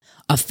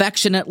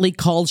Affectionately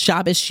called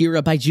Shabbas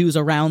Shira by Jews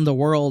around the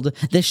world,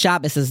 this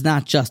Shabbos is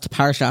not just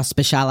Parshas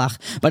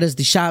B'Shalach, but is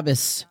the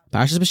Shabbos,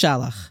 Parshas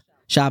B'Shalach,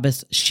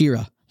 Shabbos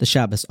Shira, the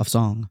Shabbos of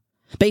song,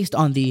 based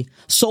on the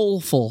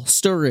soulful,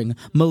 stirring,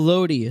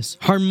 melodious,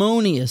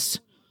 harmonious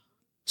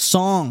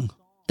song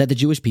that the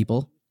Jewish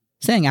people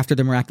sang after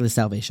their miraculous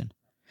salvation.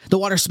 The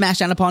water smashed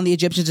down upon the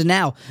Egyptians, and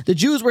now the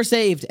Jews were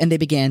saved, and they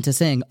began to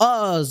sing,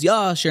 Oz,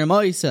 Yashir,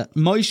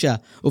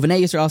 Moshe,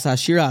 Uvenei Yisrael Sa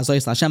Shira,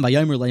 Zois Lashem,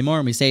 Vayomer Leimor,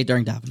 and we say it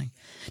during davening.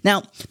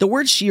 Now, the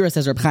word Shira,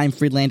 says Reb Chaim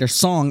Friedlander,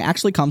 song,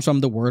 actually comes from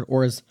the word,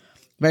 or is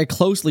very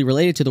closely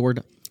related to the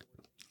word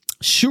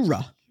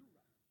Shura.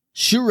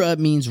 Shura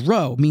means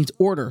row, means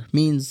order,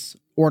 means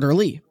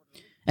orderly.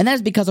 And that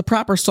is because a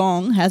proper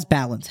song has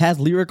balance, has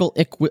lyrical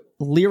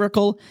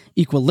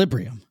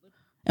equilibrium.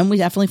 And we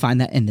definitely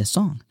find that in this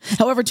song.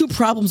 However, two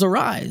problems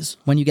arise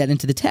when you get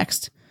into the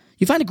text.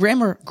 You find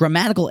a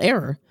grammatical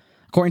error,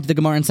 according to the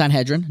Gemara in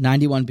Sanhedrin,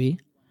 91b,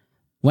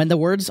 when the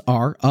words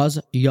are uz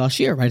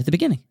yashir right at the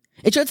beginning.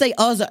 It should say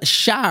uz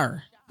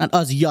shar, not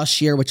uz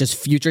yashir, which is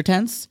future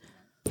tense.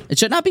 It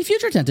should not be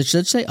future tense. It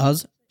should say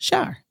uz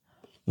shar.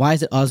 Why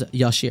is it uz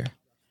yashir?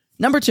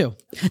 Number two,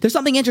 there's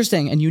something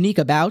interesting and unique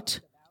about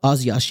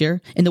uz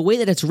yashir in the way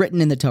that it's written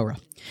in the Torah.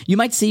 You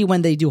might see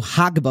when they do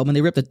Hagbah,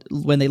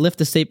 when they lift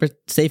the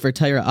Sefer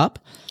Torah up,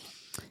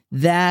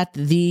 that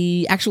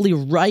the actually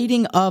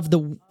writing of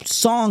the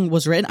song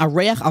was written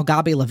areach al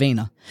gabe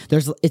levena.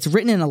 It's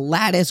written in a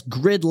lattice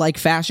grid-like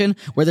fashion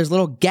where there's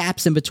little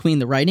gaps in between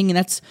the writing, and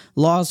that's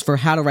laws for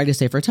how to write a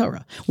Sefer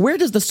Torah. Where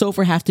does the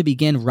sofer have to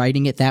begin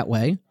writing it that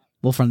way?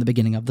 Well, from the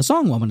beginning of the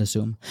song, one would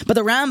assume. But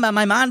the Rambam,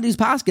 Maimonides,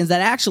 Paskins,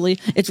 that actually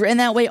it's written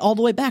that way all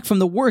the way back from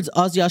the words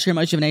Az Yashir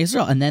Moshe V'nei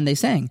Yisrael, and then they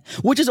sang,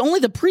 which is only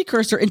the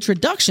precursor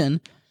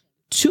introduction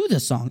to the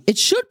song. It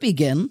should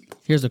begin.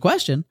 Here's the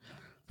question.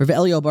 Rav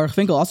Elio Baruch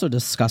Finkel also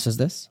discusses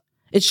this.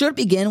 It should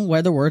begin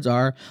where the words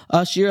are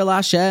Ashir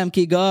Lashem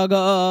Ki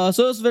Gaga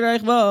Sus V'reich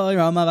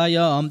V'Rama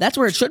V'Yom. That's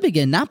where it should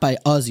begin, not by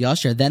Az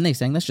Yashir. Then they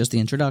sang. That's just the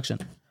introduction.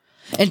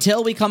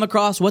 Until we come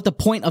across what the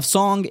point of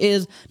song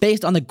is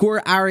based on the Gur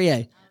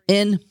Aryeh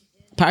in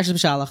Parashat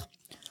B'Shalach,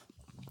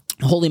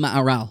 Holy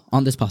Ma'aral,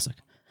 on this pasuk.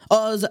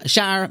 Oz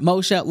Shar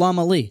Moshe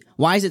Lama Li.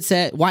 Why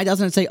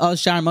doesn't it say Oz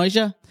Shar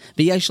Moshe?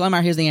 V'yesh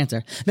Lamar, here's the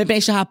answer.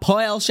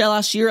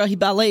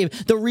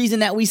 The reason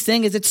that we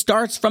sing is it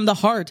starts from the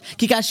heart.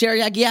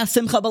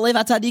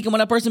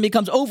 When a person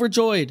becomes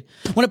overjoyed,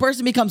 when a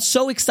person becomes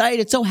so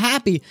excited, so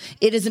happy,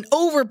 it is an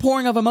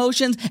overpouring of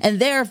emotions, and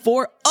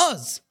therefore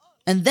Oz.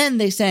 And then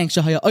they sang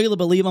Shahaya Oyla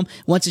B'Libam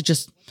once it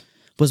just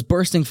was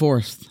bursting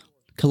forth.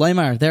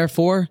 Kalaimar,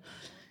 therefore,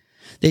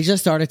 they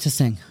just started to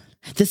sing.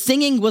 The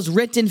singing was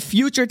written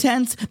future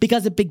tense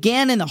because it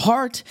began in the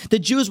heart. The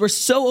Jews were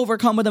so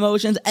overcome with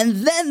emotions,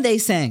 and then they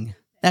sang.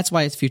 That's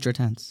why it's future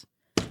tense.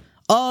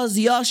 Oz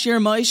Yashir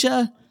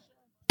Moshe,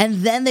 and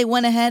then they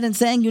went ahead and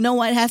sang. You know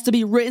why it has to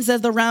be written, says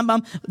the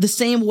Rambam, the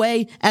same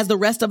way as the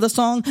rest of the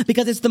song?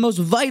 Because it's the most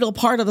vital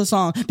part of the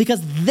song.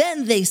 Because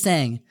then they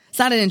sang. It's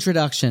not an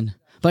introduction,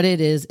 but it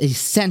is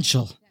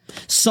essential.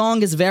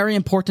 Song is a very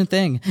important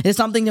thing. It is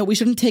something that we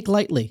shouldn't take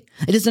lightly.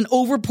 It is an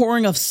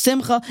overpouring of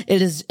simcha.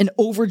 It is an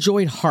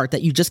overjoyed heart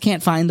that you just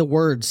can't find the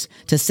words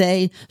to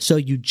say, so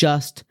you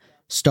just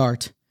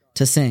start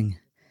to sing.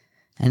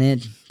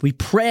 And we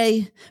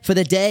pray for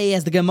the day,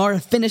 as the Gemara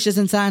finishes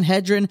in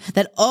Sanhedrin,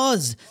 that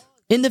Oz,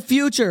 in the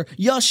future,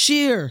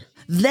 Yashir,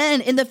 then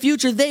in the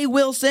future they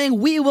will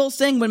sing, we will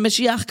sing when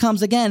Mashiach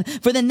comes again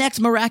for the next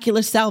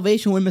miraculous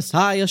salvation. When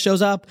Messiah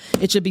shows up,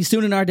 it should be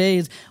soon in our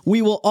days,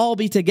 we will all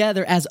be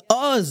together as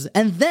Oz,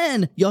 and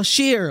then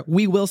Yashir,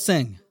 we will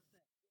sing.